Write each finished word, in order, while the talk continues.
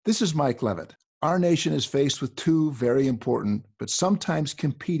This is Mike Levitt. Our nation is faced with two very important, but sometimes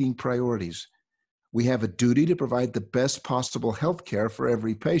competing priorities. We have a duty to provide the best possible health care for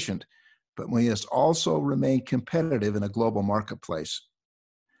every patient, but we must also remain competitive in a global marketplace.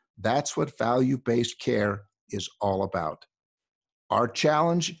 That's what value-based care is all about. Our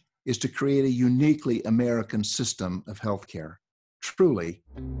challenge is to create a uniquely American system of healthcare. Truly,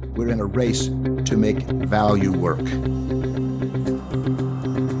 we're in a race to make value work.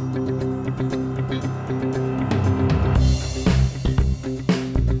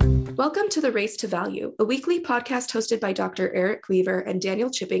 Welcome to The Race to Value, a weekly podcast hosted by Dr. Eric Weaver and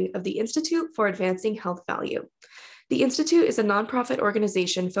Daniel Chipping of the Institute for Advancing Health Value. The Institute is a nonprofit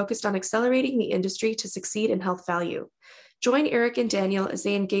organization focused on accelerating the industry to succeed in health value. Join Eric and Daniel as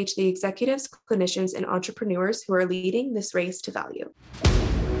they engage the executives, clinicians, and entrepreneurs who are leading this race to value.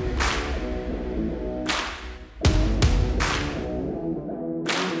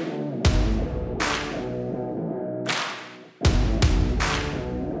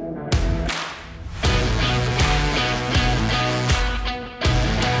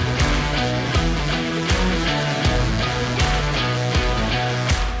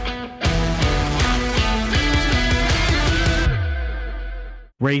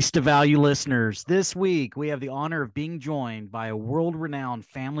 Race to Value listeners, this week we have the honor of being joined by a world-renowned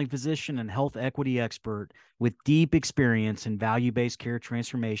family physician and health equity expert with deep experience in value-based care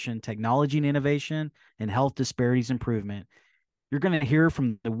transformation, technology and innovation, and health disparities improvement. You're going to hear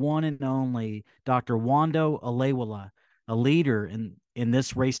from the one and only Dr. Nwando Olayiwola, a leader in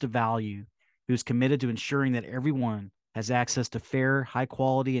this race to value, who's committed to ensuring that everyone has access to fair,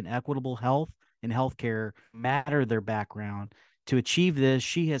 high-quality, and equitable health and healthcare, no matter their background. To achieve this,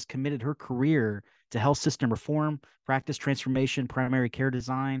 she has committed her career to health system reform, practice transformation, primary care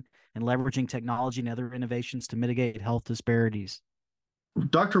design, and leveraging technology and other innovations to mitigate health disparities.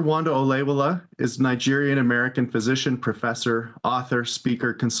 Dr. Nwando Olayiwola is a Nigerian-American physician, professor, author,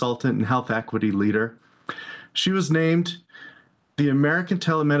 speaker, consultant, and health equity leader. She was named the American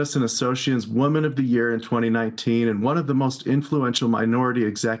Telemedicine Association's Woman of the Year in 2019 and one of the most influential minority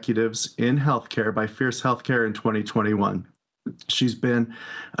executives in healthcare by Fierce Healthcare in 2021. She's been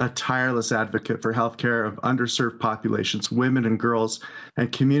a tireless advocate for healthcare of underserved populations, women and girls,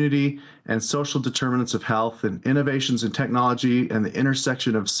 and community and social determinants of health and innovations in technology and the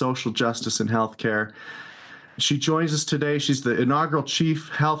intersection of social justice and healthcare. She joins us today. She's the inaugural Chief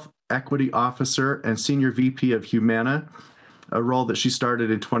Health Equity Officer and Senior VP of Humana, a role that she started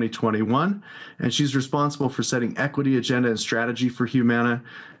in 2021, and she's responsible for setting equity agenda and strategy for Humana.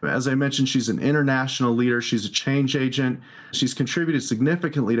 As I mentioned, she's an international leader. She's a change agent. She's contributed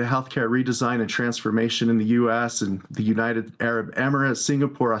significantly to healthcare redesign and transformation in the U.S. and the United Arab Emirates,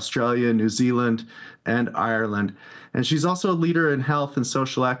 Singapore, Australia, New Zealand, and Ireland. And she's also a leader in health and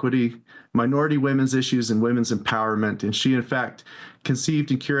social equity, minority women's issues, and women's empowerment. And she, in fact, conceived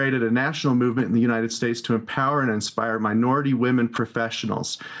and curated a national movement in the United States to empower and inspire minority women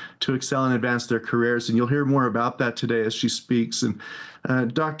professionals to excel and advance their careers. And you'll hear more about that today as she speaks.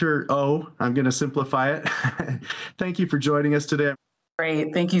 And Dr. O, I'm going to simplify it. Thank you for joining us today.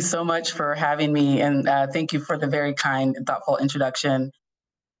 Great. Thank you so much for having me. And thank you for the very kind and thoughtful introduction.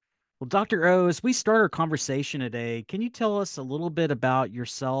 Well, Dr. O, as we start our conversation today, can you tell us a little bit about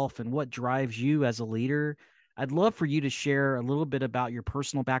yourself and what drives you as a leader? I'd love for you to share a little bit about your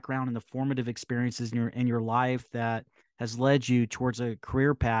personal background and the formative experiences in your life that has led you towards a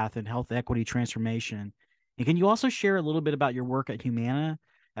career path in health equity transformation. And can you also share a little bit about your work at Humana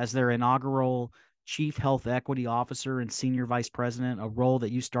as their inaugural Chief Health Equity Officer and Senior Vice President, a role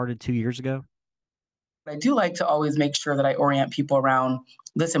that you started 2 years ago? I do like to always make sure that I orient people around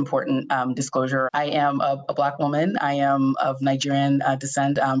this important disclosure. I am a Black woman. I am of Nigerian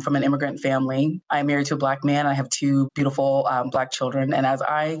descent from an immigrant family. I'm married to a Black man. I have two beautiful Black children. And as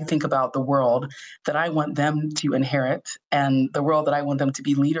I think about the world that I want them to inherit and the world that I want them to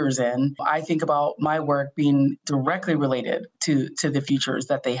be leaders in, I think about my work being directly related to the futures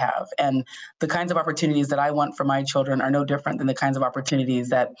that they have. And the kinds of opportunities that I want for my children are no different than the kinds of opportunities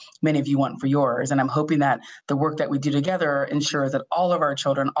that many of you want for yours. And I'm hoping that the work that we do together ensures that all of our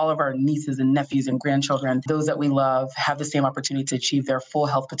children, all of our nieces and nephews and grandchildren, those that we love, have the same opportunity to achieve their full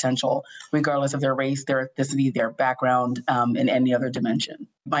health potential, regardless of their race, their ethnicity, their background, in any other dimension.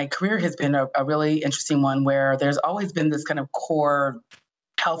 My career has been a really interesting one where there's always been this kind of core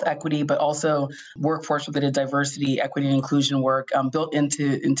health equity, but also workforce-related diversity, equity, and inclusion work built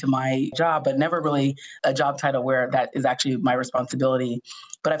into my job, but never really a job title where that is actually my responsibility.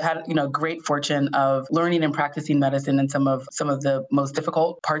 But I've had, great fortune of learning and practicing medicine in some of the most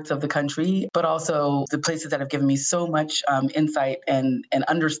difficult parts of the country, but also the places that have given me so much insight and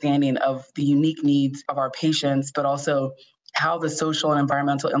understanding of the unique needs of our patients, but also how the social and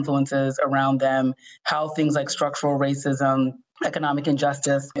environmental influences around them, how things like structural racism, economic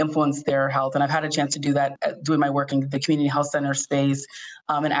injustice influence their health. And I've had a chance to do that doing my work in the community health center space,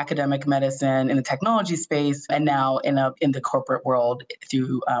 in academic medicine, in the technology space, and now in the corporate world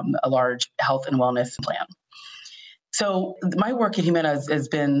through a large health and wellness plan. So my work at Humana has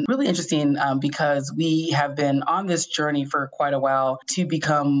been really interesting because we have been on this journey for quite a while to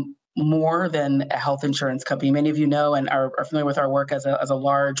become more than a health insurance company. Many of you know and are familiar with our work as a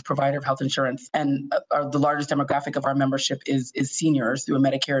large provider of health insurance. And the largest demographic of our membership is seniors through a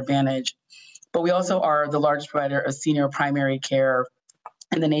Medicare Advantage. But we also are the largest provider of senior primary care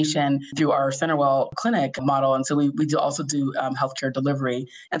in the nation through our CenterWell clinic model. And so we also do healthcare delivery.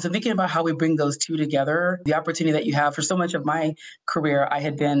 And so thinking about how we bring those two together, the opportunity that you have for so much of my career, I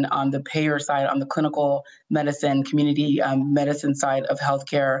had been on the payer side, on the clinical medicine, community medicine side of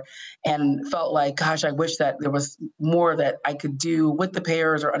healthcare, and felt like, gosh, I wish that there was more that I could do with the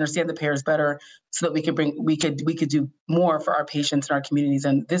payers or understand the payers better so that we could do more for our patients and our communities.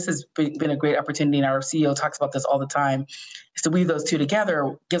 And this has been a great opportunity. And our CEO talks about this all the time. So weave those two together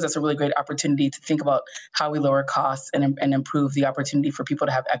gives us a really great opportunity to think about how we lower costs and improve the opportunity for people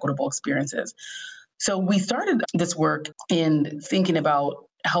to have equitable experiences. So we started this work in thinking about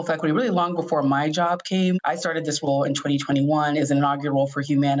health equity really long before my job came. I started this role in 2021 as an inaugural role for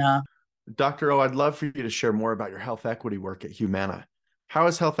Humana. Dr. O, I'd love for you to share more about your health equity work at Humana. How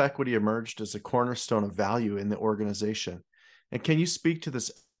has health equity emerged as a cornerstone of value in the organization? And can you speak to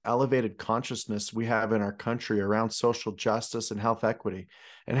this elevated consciousness we have in our country around social justice and health equity,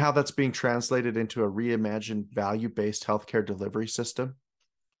 and how that's being translated into a reimagined value-based healthcare delivery system?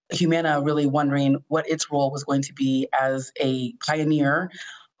 Humana really wondering what its role was going to be as a pioneer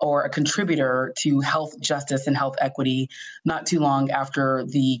or a contributor to health justice and health equity not too long after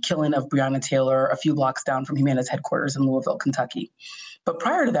the killing of Breonna Taylor a few blocks down from Humana's headquarters in Louisville, Kentucky. But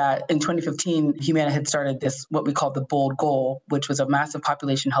prior to that, in 2015, Humana had started this, what we call the Bold Goal, which was a massive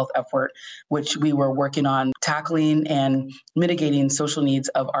population health effort, which we were working on tackling and mitigating social needs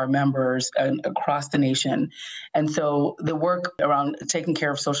of our members across the nation. And so the work around taking care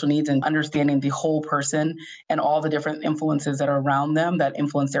of social needs and understanding the whole person and all the different influences that are around them that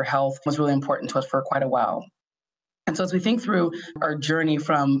influence their health was really important to us for quite a while. And so as we think through our journey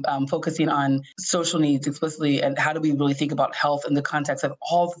from focusing on social needs explicitly and how do we really think about health in the context of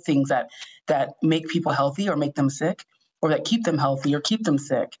all the things that make people healthy or make them sick, or that keep them healthy or keep them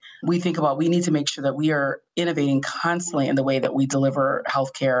sick, we think about we need to make sure that we are innovating constantly in the way that we deliver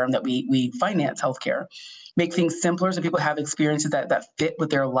healthcare and that we finance healthcare. Make things simpler so people have experiences that fit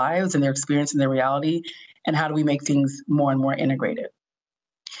with their lives and their experience and their reality, and how do we make things more and more integrated.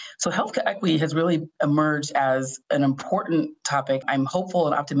 So healthcare equity has really emerged as an important topic. I'm hopeful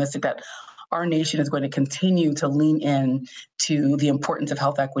and optimistic that our nation is going to continue to lean in to the importance of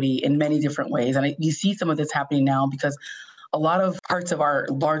health equity in many different ways. And you see some of this happening now because a lot of parts of our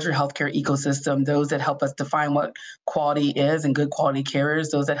larger healthcare ecosystem, those that help us define what quality is and good quality care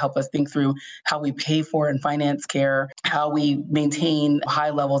is, those that help us think through how we pay for and finance care, how we maintain high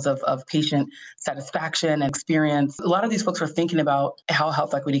levels of patient satisfaction and experience. A lot of these folks are thinking about how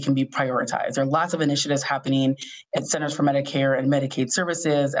health equity can be prioritized. There are lots of initiatives happening at Centers for Medicare and Medicaid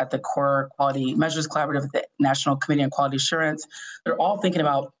Services, at the Core Quality Measures Collaborative, at the National Committee on Quality Assurance. They're all thinking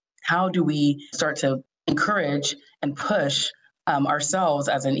about how do we start to encourage and push ourselves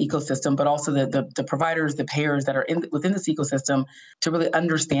as an ecosystem, but also the providers, the payers that are within this ecosystem to really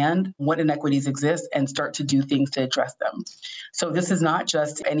understand what inequities exist and start to do things to address them. So this is not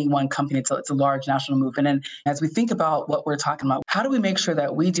just any one company, it's a large national movement. And as we think about what we're talking about, how do we make sure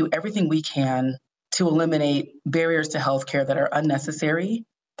that we do everything we can to eliminate barriers to healthcare that are unnecessary,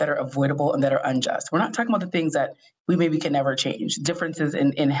 that are avoidable, and that are unjust? We're not talking about the things that we maybe can never change, differences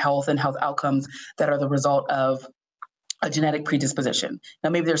in health and health outcomes that are the result of a genetic predisposition. Now,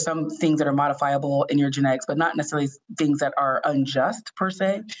 maybe there's some things that are modifiable in your genetics, but not necessarily things that are unjust per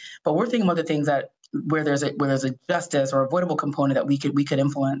se. But we're thinking about the things that where there's a justice or avoidable component that we could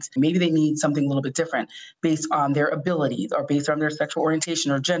influence. Maybe they need something a little bit different based on their abilities or based on their sexual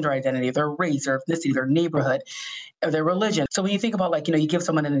orientation or gender identity, their race or ethnicity, their neighborhood, or their religion. So when you think about you give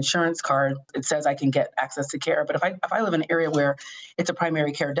someone an insurance card, it says I can get access to care. But if I live in an area where it's a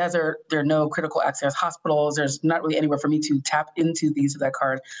primary care desert, there are no critical access hospitals, there's not really anywhere for me to tap into these with that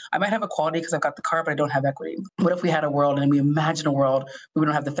card. I might have equality because I've got the card, but I don't have equity. What if we had a world and we imagine a world where we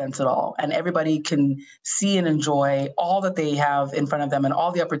don't have the fence at all and everybody can see and enjoy all that they have in front of them and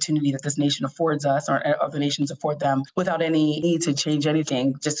all the opportunity that this nation affords us or other nations afford them without any need to change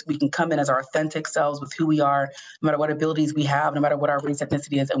anything. Just we can come in as our authentic selves with who we are, no matter what abilities we have, no matter what our race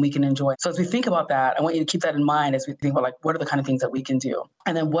ethnicity is, and we can enjoy. So as we think about that, I want you to keep that in mind as we think about what are the kind of things that we can do?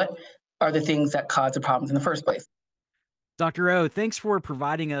 And then what are the things that cause the problems in the first place? Dr. O, thanks for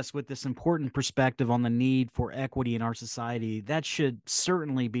providing us with this important perspective on the need for equity in our society. That should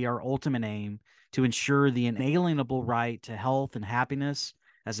certainly be our ultimate aim, to ensure the inalienable right to health and happiness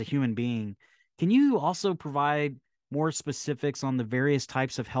as a human being. Can you also provide more specifics on the various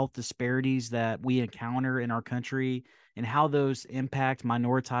types of health disparities that we encounter in our country and how those impact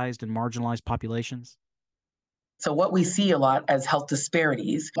minoritized and marginalized populations? So what we see a lot as health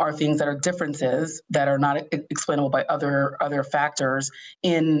disparities are things that are differences that are not explainable by other factors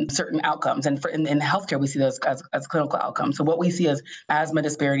in certain outcomes. And in healthcare, we see those as clinical outcomes. So what we see as asthma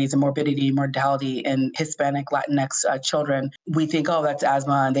disparities and morbidity, mortality in Hispanic, Latinx children, we think, oh, that's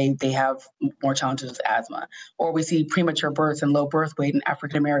asthma, and they have more challenges with asthma. Or we see premature births and low birth weight in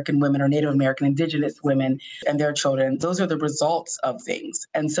African American women or Native American Indigenous women and their children. Those are the results of things.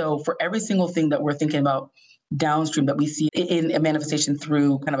 And so for every single thing that we're thinking about downstream that we see in a manifestation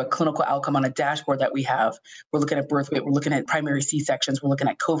through kind of a clinical outcome on a dashboard that we have. We're looking at birth weight, we're looking at primary C-sections, we're looking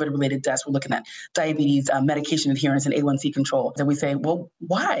at COVID-related deaths, we're looking at diabetes, medication adherence, and A1C control. And we say, well,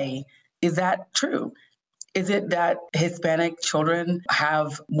 why is that true? Is it that Hispanic children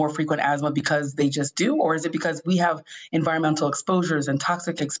have more frequent asthma because they just do? Or is it because we have environmental exposures and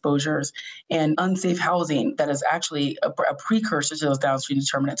toxic exposures and unsafe housing that is actually a precursor to those downstream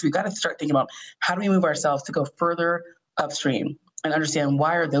determinants? We've got to start thinking about how do we move ourselves to go further upstream and understand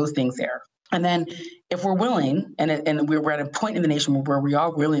why are those things there? And then if we're willing, and we're at a point in the nation where we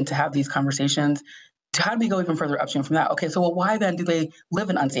are willing to have these conversations, how do we go even further upstream from that? Okay, so why then do they live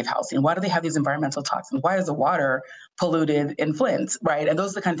in unsafe housing? Why do they have these environmental toxins? Why is the water polluted in Flint, right? And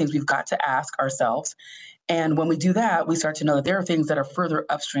those are the kind of things we've got to ask ourselves. And when we do that, we start to know that there are things that are further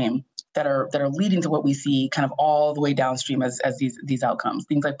upstream that are leading to what we see kind of all the way downstream as these outcomes.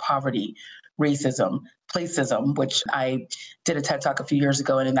 Things like poverty, racism, placism, which I did a TED Talk a few years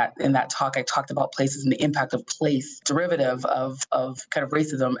ago, and in that talk I talked about places and the impact of place, derivative of kind of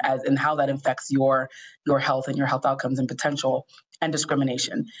racism, and how that affects your health and your health outcomes and potential, and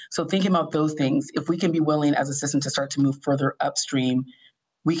discrimination. So thinking about those things, if we can be willing as a system to start to move further upstream,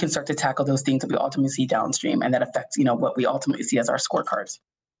 we can start to tackle those things that we ultimately see downstream, and that affects what we ultimately see as our scorecards.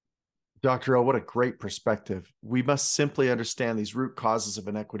 Dr. O, what a great perspective. We must simply understand these root causes of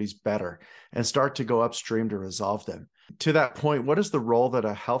inequities better and start to go upstream to resolve them. To that point, what is the role that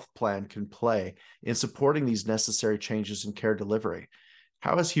a health plan can play in supporting these necessary changes in care delivery?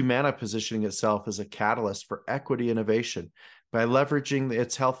 How is Humana positioning itself as a catalyst for equity innovation by leveraging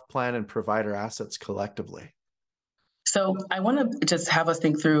its health plan and provider assets collectively? So I want to just have us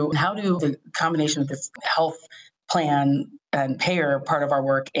think through, how do the combination of this health plan and payer part of our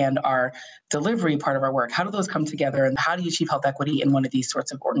work and our delivery part of our work, how do those come together, and how do you achieve health equity in one of these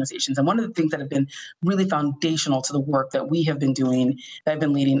sorts of organizations? And one of the things that have been really foundational to the work that we have been doing, that I've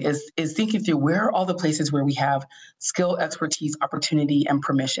been leading, is thinking through where are all the places where we have skill, expertise, opportunity, and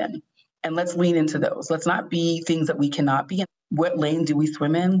permission. And let's lean into those. Let's not be things that we cannot be. What lane do we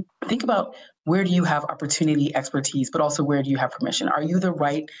swim in? Think about, where do you have opportunity, expertise, but also where do you have permission? Are you the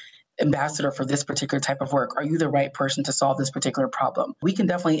right ambassador for this particular type of work? Are you the right person to solve this particular problem? We can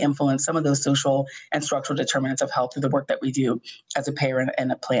definitely influence some of those social and structural determinants of health through the work that we do as a payer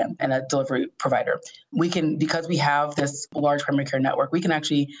and a plan and a delivery provider. We can, because we have this large primary care network, we can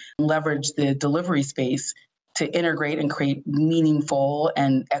actually leverage the delivery space to integrate and create meaningful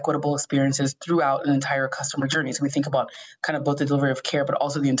and equitable experiences throughout an entire customer journey. So we think about kind of both the delivery of care, but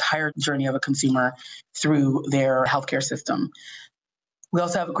also the entire journey of a consumer through their healthcare system. We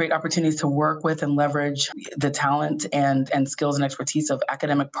also have great opportunities to work with and leverage the talent and skills and expertise of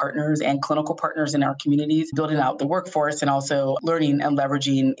academic partners and clinical partners in our communities, building out the workforce and also learning and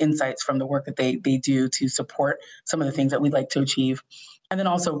leveraging insights from the work that they do to support some of the things that we'd like to achieve. And then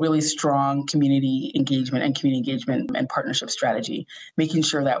also really strong community engagement and partnership strategy, making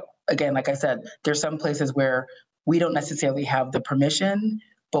sure that, again, like I said, there's some places where we don't necessarily have the permission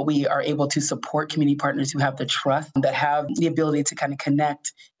but we are able to support community partners who have the trust, that have the ability to kind of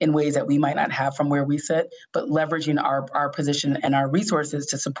connect in ways that we might not have from where we sit, but leveraging our position and our resources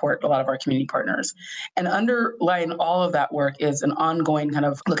to support a lot of our community partners. And underlying all of that work is an ongoing kind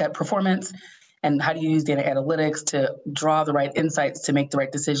of look at performance and how do you use data analytics to draw the right insights to make the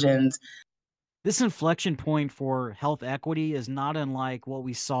right decisions. This inflection point for health equity is not unlike what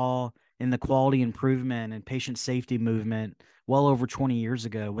we saw in the quality improvement and patient safety movement well over 20 years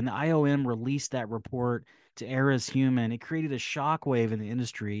ago. When the IOM released that report to Err Is Human, it created a shockwave in the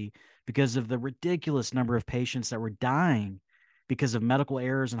industry because of the ridiculous number of patients that were dying because of medical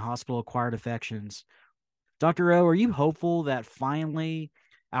errors and hospital-acquired infections. Dr. O, are you hopeful that finally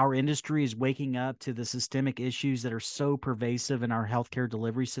our industry is waking up to the systemic issues that are so pervasive in our healthcare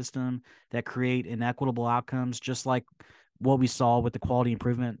delivery system that create inequitable outcomes, just like what we saw with the quality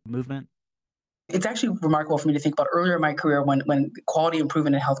improvement movement? It's actually remarkable for me to think about earlier in my career when quality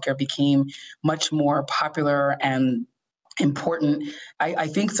improvement in healthcare became much more popular and important. I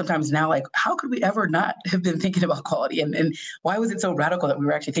think sometimes now, like, how could we ever not have been thinking about quality? And why was it so radical that we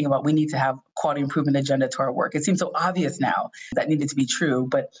were actually thinking about we need to have quality improvement agenda to our work? It seems so obvious now that needed to be true.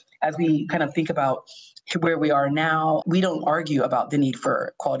 But as we kind of think about where we are now, we don't argue about the need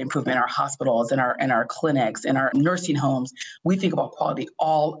for quality improvement in our hospitals, in our clinics, in our nursing homes. We think about quality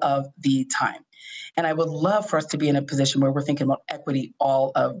all of the time. And I would love for us to be in a position where we're thinking about equity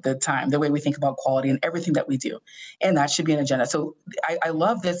all of the time, the way we think about quality in everything that we do. And that should be an agenda. So I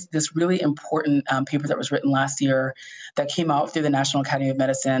love this really important paper that was written last year that came out through the National Academy of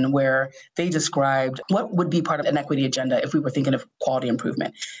Medicine, where they described what would be part of an equity agenda if we were thinking of quality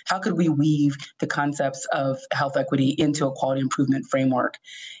improvement. How could we weave the concepts of health equity into a quality improvement framework?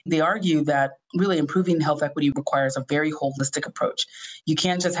 They argue that really improving health equity requires a very holistic approach. You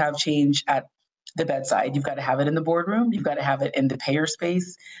can't just have change at the bedside. You've got to have it in the boardroom. You've got to have it in the payer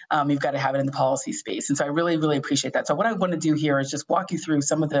space. You've got to have it in the policy space. And so I really, really appreciate that. So what I want to do here is just walk you through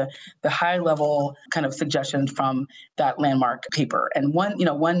some of the high level kind of suggestions from that landmark paper. And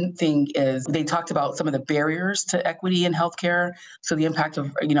one thing is they talked about some of the barriers to equity in healthcare. So the impact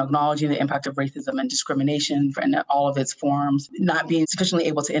of, acknowledging the impact of racism and discrimination in all of its forms, not being sufficiently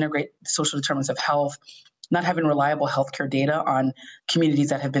able to integrate social determinants of health, not having reliable healthcare data on communities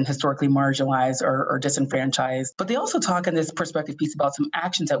that have been historically marginalized or disenfranchised. But they also talk in this perspective piece about some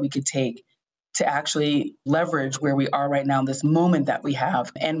actions that we could take to actually leverage where we are right now, this moment that we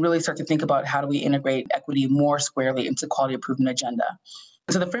have, and really start to think about how do we integrate equity more squarely into quality improvement agenda.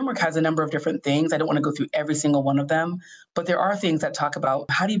 So the framework has a number of different things. I don't want to go through every single one of them, but there are things that talk about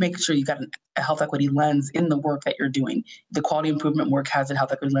how do you make sure you've got a health equity lens in the work that you're doing. The quality improvement work has a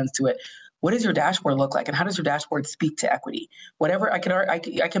health equity lens to it. What does your dashboard look like, and how does your dashboard speak to equity? Whatever I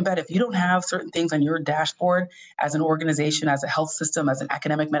can bet if you don't have certain things on your dashboard as an organization, as a health system, as an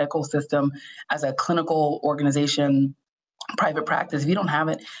academic medical system, as a clinical organization, private practice, if you don't have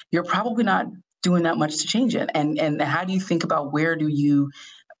it, you're probably not doing that much to change it. And how do you think about how do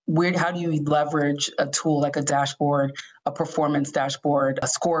you leverage a tool like a dashboard, a performance dashboard, a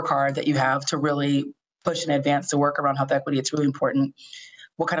scorecard that you have to really push and advance the work around health equity? It's really important.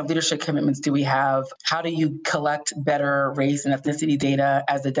 What kind of leadership commitments do we have? How do you collect better race and ethnicity data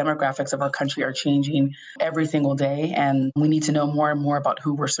as the demographics of our country are changing every single day? And we need to know more and more about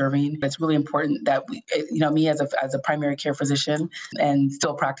who we're serving. It's really important that me as a primary care physician and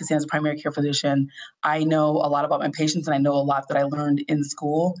still practicing as a primary care physician, I know a lot about my patients and I know a lot that I learned in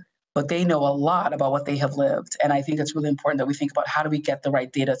school, but they know a lot about what they have lived. And I think it's really important that we think about how do we get the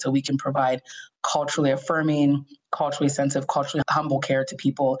right data so we can provide culturally affirming, culturally sensitive, culturally humble care to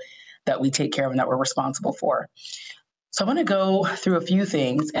people that we take care of and that we're responsible for. So I'm going to go through a few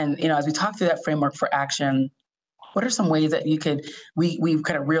things. And, as we talk through that framework for action, what are some ways that we've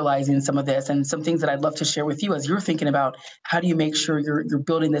kind of realizing some of this and some things that I'd love to share with you as you're thinking about how do you make sure you're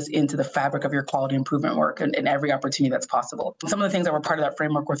building this into the fabric of your quality improvement work and every opportunity that's possible. Some of the things that were part of that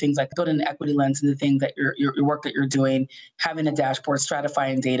framework were things like building an equity lens into the thing that your work that you're doing, having a dashboard,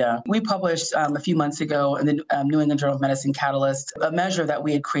 stratifying data. We published a few months ago in the New England Journal of Medicine Catalyst, a measure that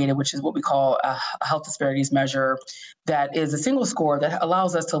we had created, which is what we call a health disparities measure, that is a single score that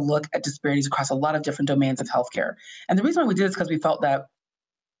allows us to look at disparities across a lot of different domains of healthcare. And the reason why we did this is because we felt that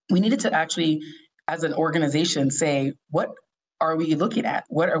we needed to actually, as an organization, say, what are we looking at?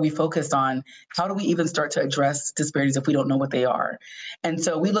 What are we focused on? How do we even start to address disparities if we don't know what they are? And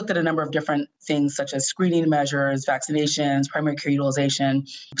so we looked at a number of different things, such as screening measures, vaccinations, primary care utilization,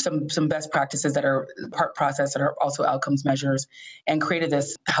 some best practices that are part process that are also outcomes measures, and created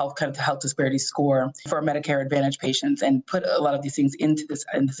this health disparity score for Medicare Advantage patients, and put a lot of these things into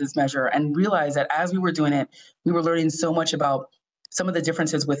this measure, and realized that as we were doing it, we were learning so much about some of the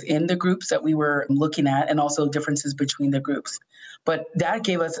differences within the groups that we were looking at, and also differences between the groups. But that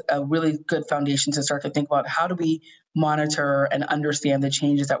gave us a really good foundation to start to think about how do we monitor and understand the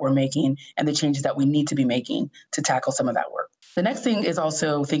changes that we're making and the changes that we need to be making to tackle some of that work. The next thing is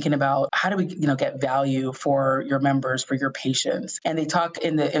also thinking about how do we, get value for your members, for your patients. And they talk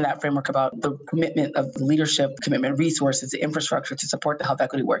in that framework about the commitment of leadership, commitment, resources, the infrastructure to support the health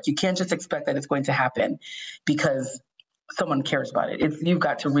equity work. You can't just expect that it's going to happen because someone cares about it. You've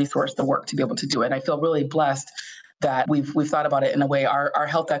got to resource the work to be able to do it. And I feel really blessed that we've thought about it in a way. Our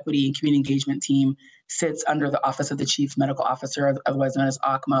health equity and community engagement team sits under the Office of the Chief Medical Officer, otherwise known as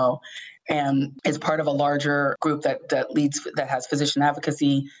OCMO, and is part of a larger group that has physician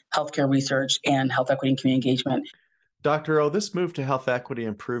advocacy, healthcare research, and health equity and community engagement. Dr. O, this move to health equity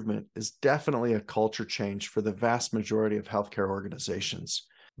improvement is definitely a culture change for the vast majority of healthcare organizations.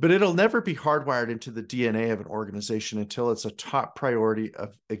 But it'll never be hardwired into the DNA of an organization until it's a top priority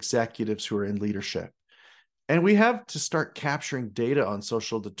of executives who are in leadership. And we have to start capturing data on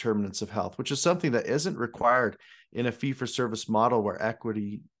social determinants of health, which is something that isn't required in a fee-for-service model where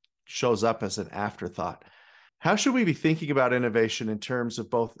equity shows up as an afterthought. How should we be thinking about innovation in terms of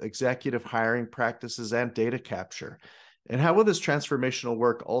both executive hiring practices and data capture? And how will this transformational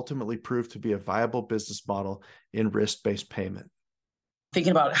work ultimately prove to be a viable business model in risk-based payment?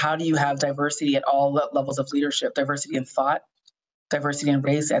 Thinking about how do you have diversity at all levels of leadership, diversity in thought, diversity in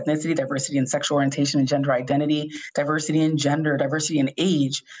race, ethnicity, diversity in sexual orientation and gender identity, diversity in gender, diversity in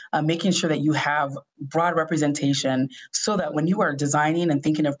age, making sure that you have broad representation so that when you are designing and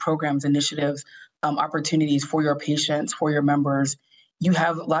thinking of programs, initiatives, opportunities for your patients, for your members, you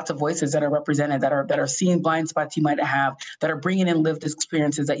have lots of voices that are represented, that are seeing blind spots you might have, that are bringing in lived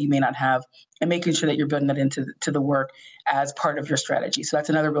experiences that you may not have, and making sure that you're building that into the work as part of your strategy. So that's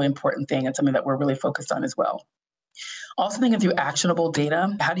another really important thing and something that we're really focused on as well. Also thinking through actionable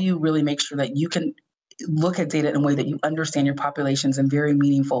data, how do you really make sure that you can look at data in a way that you understand your populations in very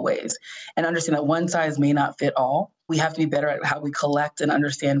meaningful ways and understand that one size may not fit all. We have to be better at how we collect and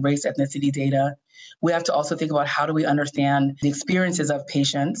understand race, ethnicity data. We have to also think about how do we understand the experiences of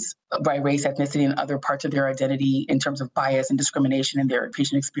patients by race, ethnicity, and other parts of their identity in terms of bias and discrimination in their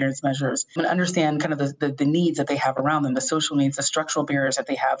patient experience measures, and understand kind of the needs that they have around them, the social needs, the structural barriers that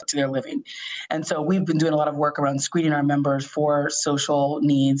they have to their living. And so we've been doing a lot of work around screening our members for social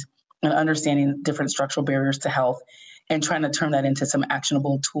needs and understanding different structural barriers to health and trying to turn that into some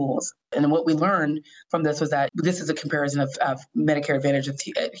actionable tools. And what we learned from this was that this is a comparison of Medicare Advantage,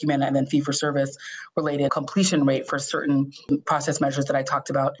 Humana, and then fee-for-service related completion rate for certain process measures that I talked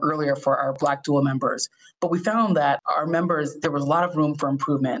about earlier for our Black dual members. But we found that our members, there was a lot of room for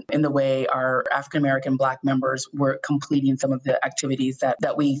improvement in the way our African-American Black members were completing some of the activities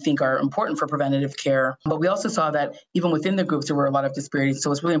that we think are important for preventative care. But we also saw that even within the groups, there were a lot of disparities.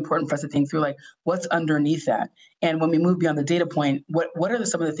 So it's really important for us to think through like what's underneath that. And when we move beyond the data point, what are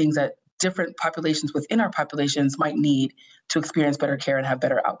some of the things that different populations within our populations might need to experience better care and have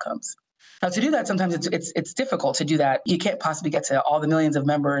better outcomes? Now, to do that, sometimes it's difficult to do that. You can't possibly get to all the millions of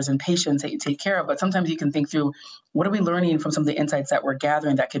members and patients that you take care of, but sometimes you can think through what are we learning from some of the insights that we're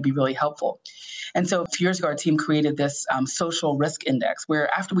gathering that could be really helpful. And so a few years ago, our team created this social risk index, where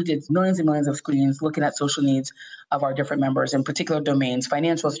after we did millions and millions of screenings looking at social needs of our different members in particular domains,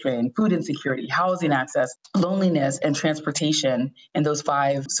 financial strain, food insecurity, housing access, loneliness, and transportation, and those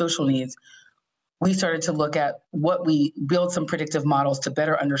 5 social needs, we started to look at what we build some predictive models to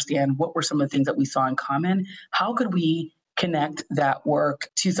better understand what were some of the things that we saw in common. How could we connect that work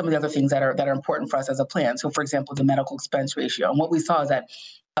to some of the other things that are important for us as a plan? So, for example, the medical expense ratio. And what we saw is that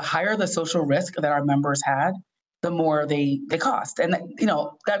the higher the social risk that our members had, the more they cost. And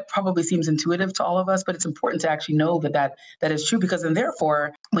that probably seems intuitive to all of us, but it's important to actually know that is true, because then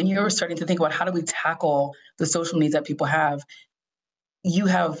therefore, when you're starting to think about how do we tackle the social needs that people have, you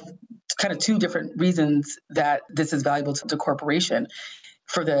have kind of 2 different reasons that this is valuable to the corporation.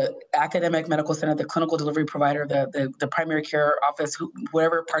 For the academic medical center, the clinical delivery provider, the primary care office,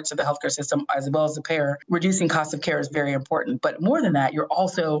 whatever parts of the healthcare system, as well as the payer, reducing cost of care is very important. But more than that, you're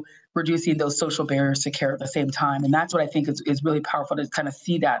also reducing those social barriers to care at the same time. And that's what I think is really powerful to kind of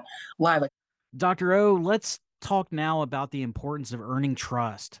see that live. Dr. O, let's talk now about the importance of earning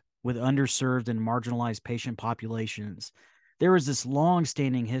trust with underserved and marginalized patient populations. There is this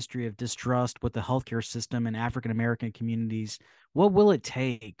long-standing history of distrust with the healthcare system in African-American communities. What will it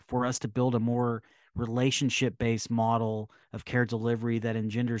take for us to build a more relationship-based model of care delivery that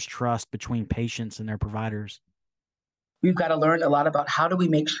engenders trust between patients and their providers? We've got to learn a lot about how do we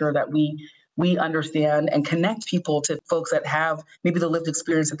make sure that we we understand and connect people to folks that have maybe the lived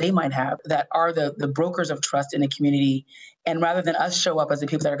experience that they might have, that are the brokers of trust in a community. And rather than us show up as the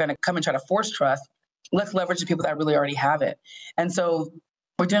people that are going to come and try to force trust, let's leverage the people that really already have it. And so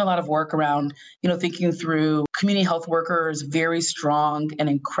we're doing a lot of work around, thinking through community health workers, very strong and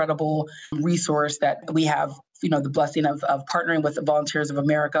incredible resource that we have, the blessing of partnering with the Volunteers of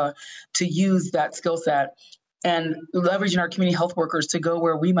America to use that skill set and leveraging our community health workers to go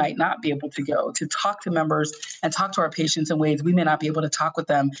where we might not be able to go, to talk to members and talk to our patients in ways we may not be able to talk with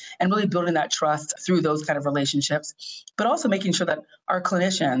them, and really building that trust through those kind of relationships, but also making sure that our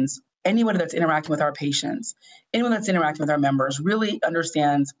clinicians, anyone that's interacting with our patients, anyone that's interacting with our members really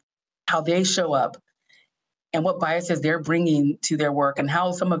understands how they show up and what biases they're bringing to their work, and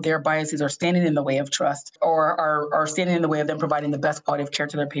how some of their biases are standing in the way of trust, or are standing in the way of them providing the best quality of care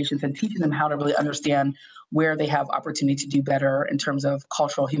to their patients, and teaching them how to really understand where they have opportunity to do better in terms of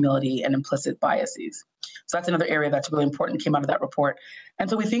cultural humility and implicit biases. So that's another area that's really important, came out of that report. And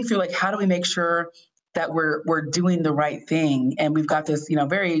so we think through, like, how do we make sure that we're doing the right thing? And we've got this,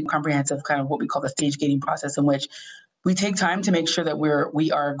 very comprehensive kind of what we call the stage gating process, in which we take time to make sure that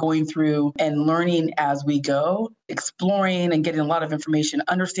we are going through and learning as we go, exploring and getting a lot of information,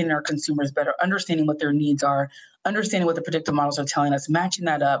 understanding our consumers better, understanding what their needs are, understanding what the predictive models are telling us, matching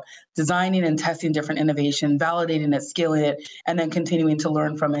that up, designing and testing different innovation, validating it, scaling it, and then continuing to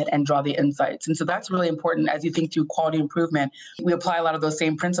learn from it and draw the insights. And so that's really important as you think through quality improvement. We apply a lot of those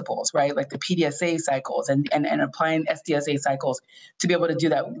same principles, right? Like the PDSA cycles and applying SDSA cycles to be able to do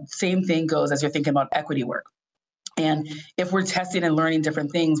that. Same thing goes as you're thinking about equity work. And if we're testing and learning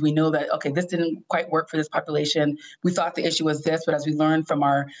different things, we know that, okay, this didn't quite work for this population. We thought the issue was this, but as we learned from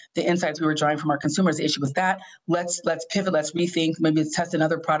the insights we were drawing from our consumers, the issue was that. Let's pivot, let's rethink, maybe let's test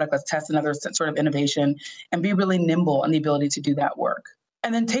another product, let's test another sort of innovation, and be really nimble in the ability to do that work.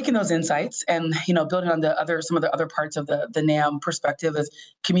 And then taking those insights and, building on some of the other parts of the NAM perspective is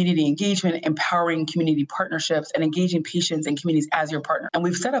community engagement, empowering community partnerships, and engaging patients and communities as your partner. And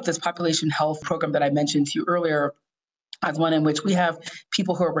we've set up this population health program that I mentioned to you earlier as one in which we have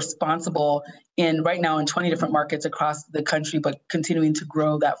people who are responsible right now in 20 different markets across the country, but continuing to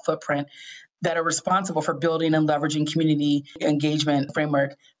grow that footprint, that are responsible for building and leveraging community engagement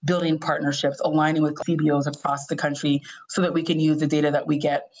framework, building partnerships, aligning with CBOs across the country so that we can use the data that we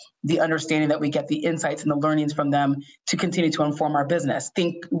get, the understanding that we get, the insights and the learnings from them to continue to inform our business.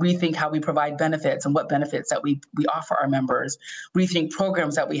 Rethink how we provide benefits and what benefits that we offer our members, rethink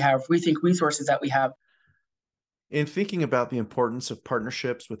programs that we have, rethink resources that we have. In thinking about the importance of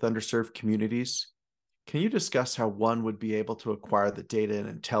partnerships with underserved communities, can you discuss how one would be able to acquire the data and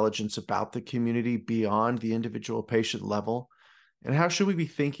intelligence about the community beyond the individual patient level? And how should we be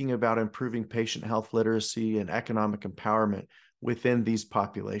thinking about improving patient health literacy and economic empowerment within these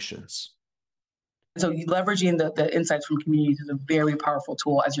populations? So leveraging the insights from communities is a very powerful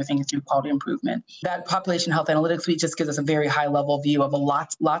tool as you're thinking through quality improvement. That population health analytics suite just gives us a very high level view of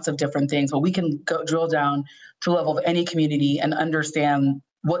lots of different things, but we can drill down to the level of any community and understand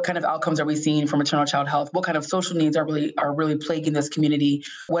what kind of outcomes are we seeing for maternal child health? What kind of social needs are really plaguing this community?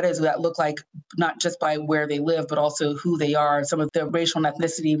 What does that look like, not just by where they live, but also who they are, some of the racial and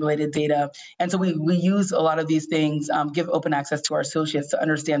ethnicity related data. And so we use a lot of these things, give open access to our associates to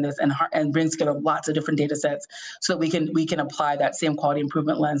understand this and bring together lots of different data sets so that we can apply that same quality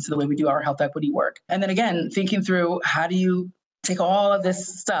improvement lens to the way we do our health equity work. And then again, thinking through how do you take all of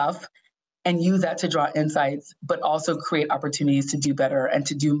this stuff and use that to draw insights, but also create opportunities to do better and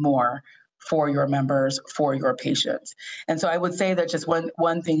to do more for your members, for your patients. And so I would say that just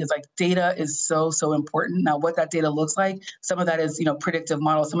one thing is like data is so important. Now, what that data looks like, some of that is, predictive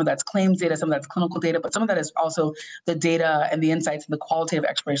models, some of that's claims data, some of that's clinical data, but some of that is also the data and the insights and the qualitative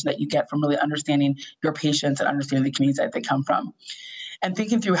exploration that you get from really understanding your patients and understanding the communities that they come from. And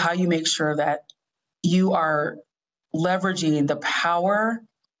thinking through how you make sure that you are leveraging the power,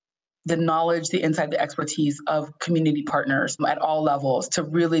 the knowledge, the insight, the expertise of community partners at all levels to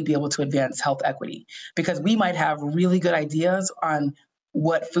really be able to advance health equity. Because we might have really good ideas on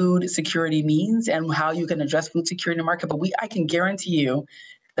what food security means and how you can address food security in the market, but I can guarantee you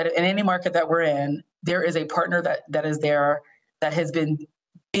that in any market that we're in, there is a partner that is there that has been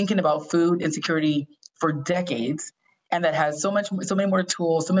thinking about food insecurity for decades, and that has so many more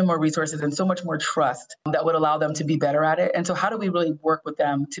tools, so many more resources, and so much more trust that would allow them to be better at it. And so how do we really work with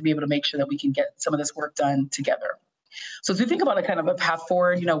them to be able to make sure that we can get some of this work done together? So as we think about a kind of a path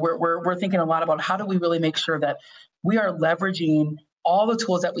forward, we're thinking a lot about how do we really make sure that we are leveraging all the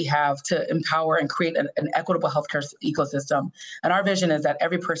tools that we have to empower and create an equitable healthcare ecosystem. And our vision is that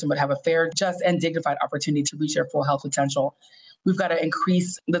every person would have a fair, just, and dignified opportunity to reach their full health potential. We've got to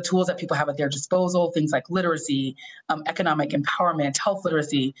increase the tools that people have at their disposal, things like literacy, economic empowerment, health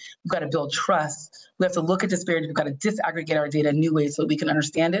literacy. We've got to build trust. We have to look at disparities. We've got to disaggregate our data in new ways so that we can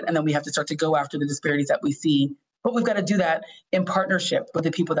understand it. And then we have to start to go after the disparities that we see. But we've got to do that in partnership with the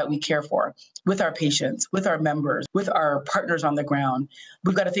people that we care for, with our patients, with our members, with our partners on the ground.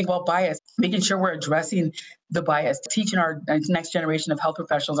 We've got to think about bias, making sure we're addressing the bias, teaching our next generation of health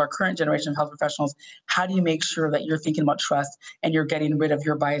professionals, our current generation of health professionals, how do you make sure that you're thinking about trust and you're getting rid of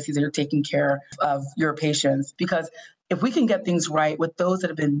your biases and you're taking care of your patients? Because if we can get things right with those that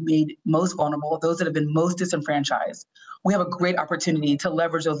have been made most vulnerable, those that have been most disenfranchised, we have a great opportunity to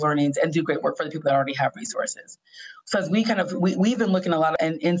leverage those learnings and do great work for the people that already have resources. So as we've been looking a lot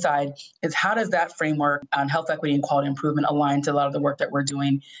and inside is how does that framework on health equity and quality improvement align to a lot of the work that we're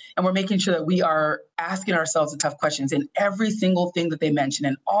doing? And we're making sure that we are asking ourselves the tough questions in every single thing that they mentioned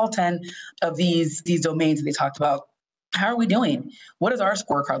in all 10 of these domains that they talked about. How are we doing? What does our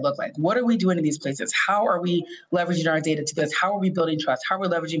scorecard look like? What are we doing in these places? How are we leveraging our data to this? How are we building trust? How are we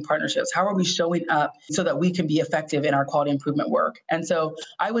leveraging partnerships? How are we showing up so that we can be effective in our quality improvement work? And so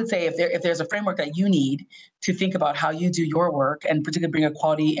I would say if there's a framework that you need to think about how you do your work and particularly bring a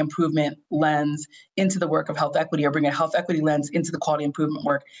quality improvement lens into the work of health equity or bring a health equity lens into the quality improvement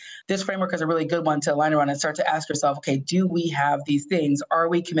work, this framework is a really good one to align around and start to ask yourself, okay, do we have these things? Are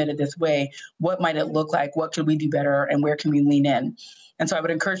we committed this way? What might it look like? What could we do better? And where can we lean in? And so I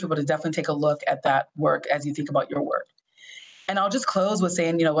would encourage people to definitely take a look at that work as you think about your work. And I'll just close with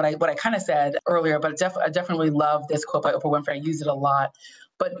saying, what I kind of said earlier, but I definitely love this quote by Oprah Winfrey. I use it a lot.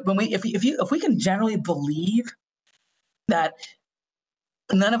 But if we can generally believe that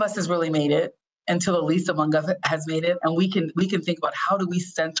none of us has really made it until the least among us has made it, and we can think about how do we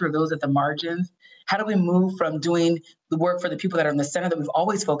center those at the margins? How do we move from doing the work for the people that are in the center that we've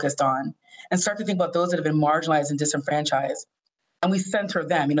always focused on and start to think about those that have been marginalized and disenfranchised? And we center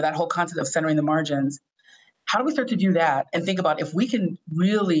them, that whole concept of centering the margins. How do we start to do that and think about if we can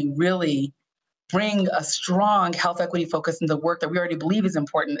really, really bring a strong health equity focus in the work that we already believe is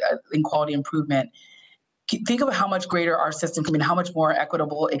important in quality improvement? Think of how much greater our system can be and how much more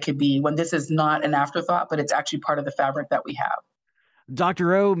equitable it could be when this is not an afterthought, but it's actually part of the fabric that we have.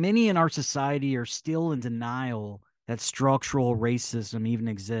 Dr. O, many in our society are still in denial that structural racism even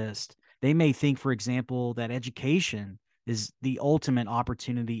exists. They may think, for example, that education is the ultimate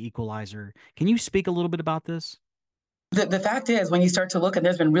opportunity equalizer. Can you speak a little bit about this? The fact is, when you start to look, and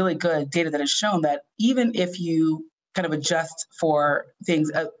there's been really good data that has shown that even if you kind of adjust for things,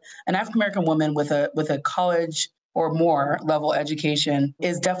 an African-American woman with a college or more level education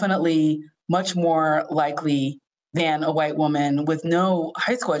is definitely much more likely than a white woman with no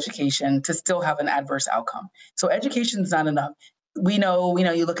high school education to still have an adverse outcome. So education is not enough. We know,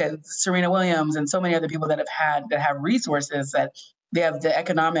 you look at Serena Williams and so many other people that have resources, that they have the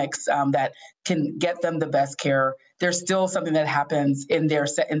economics that can get them the best care. There's still something that happens in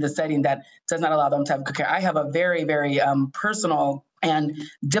the setting that does not allow them to have good care. I have a very, very personal and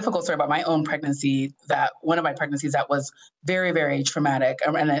difficult story about my own pregnancy, that one of my pregnancies that was very, very traumatic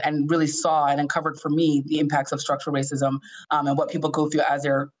and really saw and uncovered for me the impacts of structural racism and what people go through as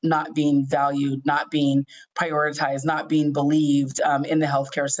they're not being valued, not being prioritized, not being believed in the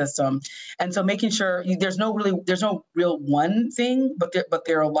healthcare system. And so making sure there's no real one thing, but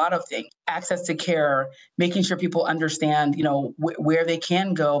there are a lot of things. Access to care, making sure people understand, where they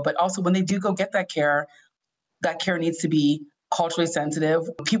can go, but also when they do go get that care needs to be culturally sensitive.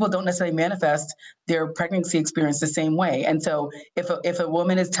 People don't necessarily manifest their pregnancy experience the same way. And so if a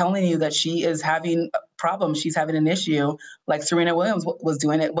woman is telling you that she is having a problem, she's having an issue, like Serena Williams was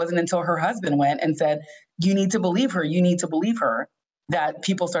doing, it wasn't until her husband went and said, you need to believe her, that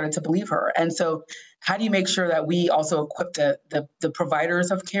people started to believe her. And so how do you make sure that we also equip the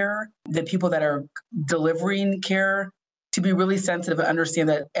providers of care, the people that are delivering care, to be really sensitive and understand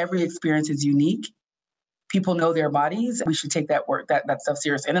that every experience is unique? People know their bodies. We should take that work, that stuff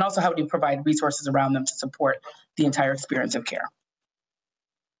seriously. And then also, how do you provide resources around them to support the entire experience of care?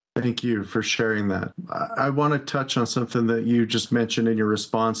 Thank you for sharing that. I want to touch on something that you just mentioned in your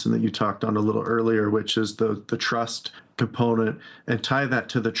response and that you talked on a little earlier, which is the trust component, and tie that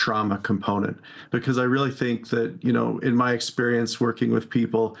to the trauma component. Because I really think that, in my experience working with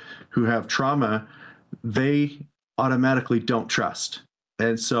people who have trauma, they automatically don't trust.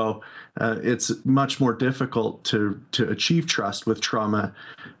 And so it's much more difficult to achieve trust with trauma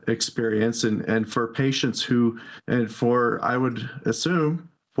experience. And for patients I would assume,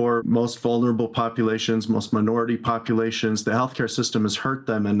 for most vulnerable populations, most minority populations, the healthcare system has hurt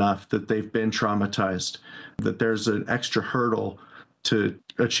them enough that they've been traumatized, that there's an extra hurdle to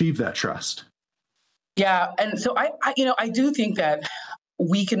achieve that trust. Yeah. And so I do think that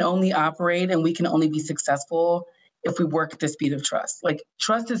we can only operate and we can only be successful if we work at the speed of trust. Like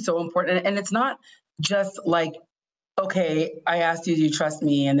trust is so important. And it's not just like, okay, I asked you, do you trust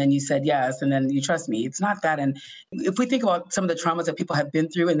me? And then you said yes, and then you trust me. It's not that. And if we think about some of the traumas that people have been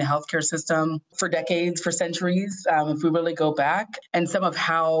through in the healthcare system for decades, for centuries, if we really go back, and some of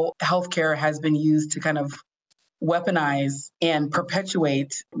how healthcare has been used to kind of weaponize and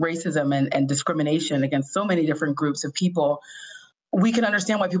perpetuate racism and discrimination against so many different groups of people, we can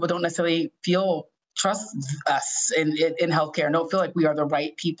understand why people don't necessarily feel trust us in healthcare, don't feel like we are the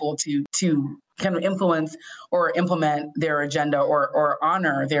right people to kind of influence or implement their agenda or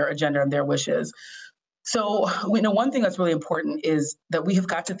honor their agenda and their wishes. So we know one thing that's really important is that we have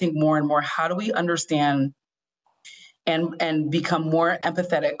got to think more and more, how do we understand and become more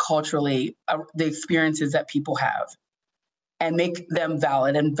empathetic culturally the experiences that people have, and make them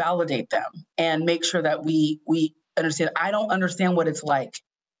valid and validate them, and make sure that we understand. I don't understand what it's like.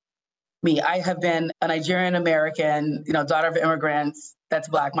 I have been a Nigerian American, daughter of immigrants that's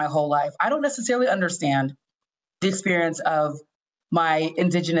Black my whole life. I don't necessarily understand the experience of my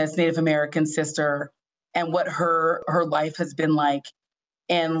Indigenous Native American sister and what her life has been like,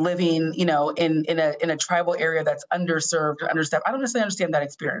 and living, in a tribal area that's underserved or understaffed. I don't necessarily understand that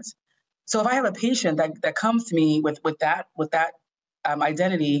experience. So if I have a patient that comes to me with that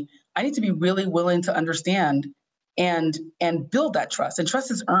identity, I need to be really willing to understand and build that trust. And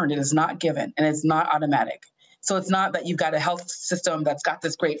trust is earned; it is not given, and it's not automatic. So it's not that you've got a health system that's got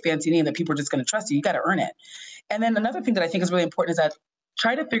this great fancy name that people are just going to trust you. You got to earn it. And then another thing that I think is really important is that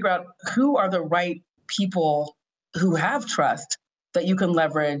try to figure out who are the right people who have trust that you can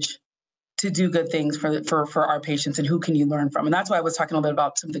leverage to do good things for our patients, and who can you learn from. And that's why I was talking a little bit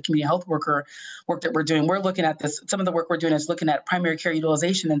about some of the community health worker work that we're doing. We're looking at this. Some of the work we're doing is looking at primary care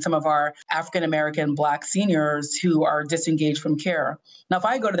utilization in some of our African American Black seniors who are disengaged from care. Now, if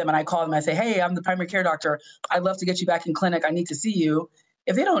I go to them and I call them and I say, hey, I'm the primary care doctor, I'd love to get you back in clinic, I need to see you.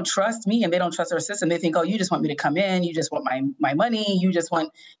 If they don't trust me and they don't trust our system, they think, oh, you just want me to come in, you just want my money, you just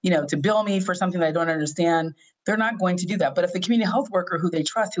want, to bill me for something that I don't understand. They're not going to do that. But if the community health worker who they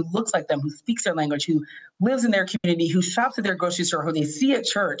trust, who looks like them, who speaks their language, who lives in their community, who shops at their grocery store, who they see at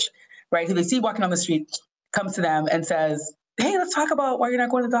church, right, who they see walking on the street, comes to them and says, hey, let's talk about why you're not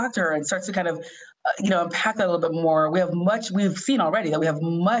going to the doctor, and starts to kind of unpack that a little bit more. We've seen already that we have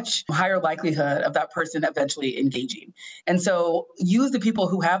much higher likelihood of that person eventually engaging. And so use the people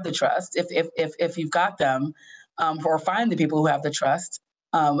who have the trust, if you've got them, or find the people who have the trust,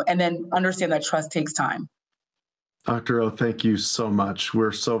 and then understand that trust takes time. Dr. O, thank you so much.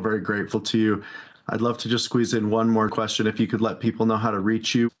 We're so very grateful to you. I'd love to just squeeze in one more question, if you could let people know how to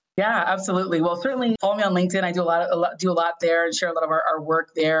reach you. Yeah, absolutely. Well, certainly follow me on LinkedIn. I do a lot there and share a lot of our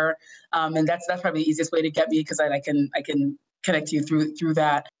work there. And that's probably the easiest way to get me, because I can connect you through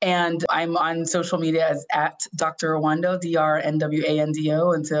that. And I'm on social media as at Dr. Nwando,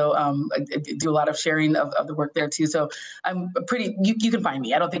 DrNwando. And so I do a lot of sharing of the work there too. So I'm you can find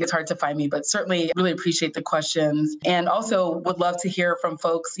me. I don't think it's hard to find me, but certainly really appreciate the questions. And also would love to hear from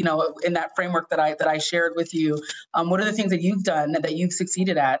folks, in that framework that I shared with you. What are the things that you've done that you've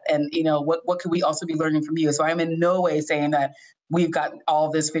succeeded at? And, what could we also be learning from you? So I'm in no way saying that we've got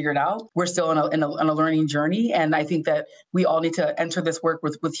all this figured out. We're still in a learning journey. And I think that we all need to enter this work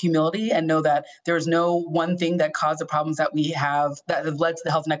with humility and know that there's no one thing that caused the problems that we have, that have led to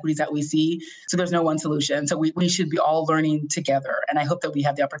the health inequities that we see. So there's no one solution. So we should be all learning together. And I hope that we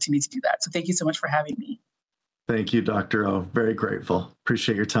have the opportunity to do that. So thank you so much for having me. Thank you, Dr. O. Very grateful.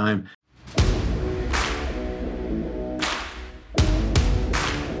 Appreciate your time.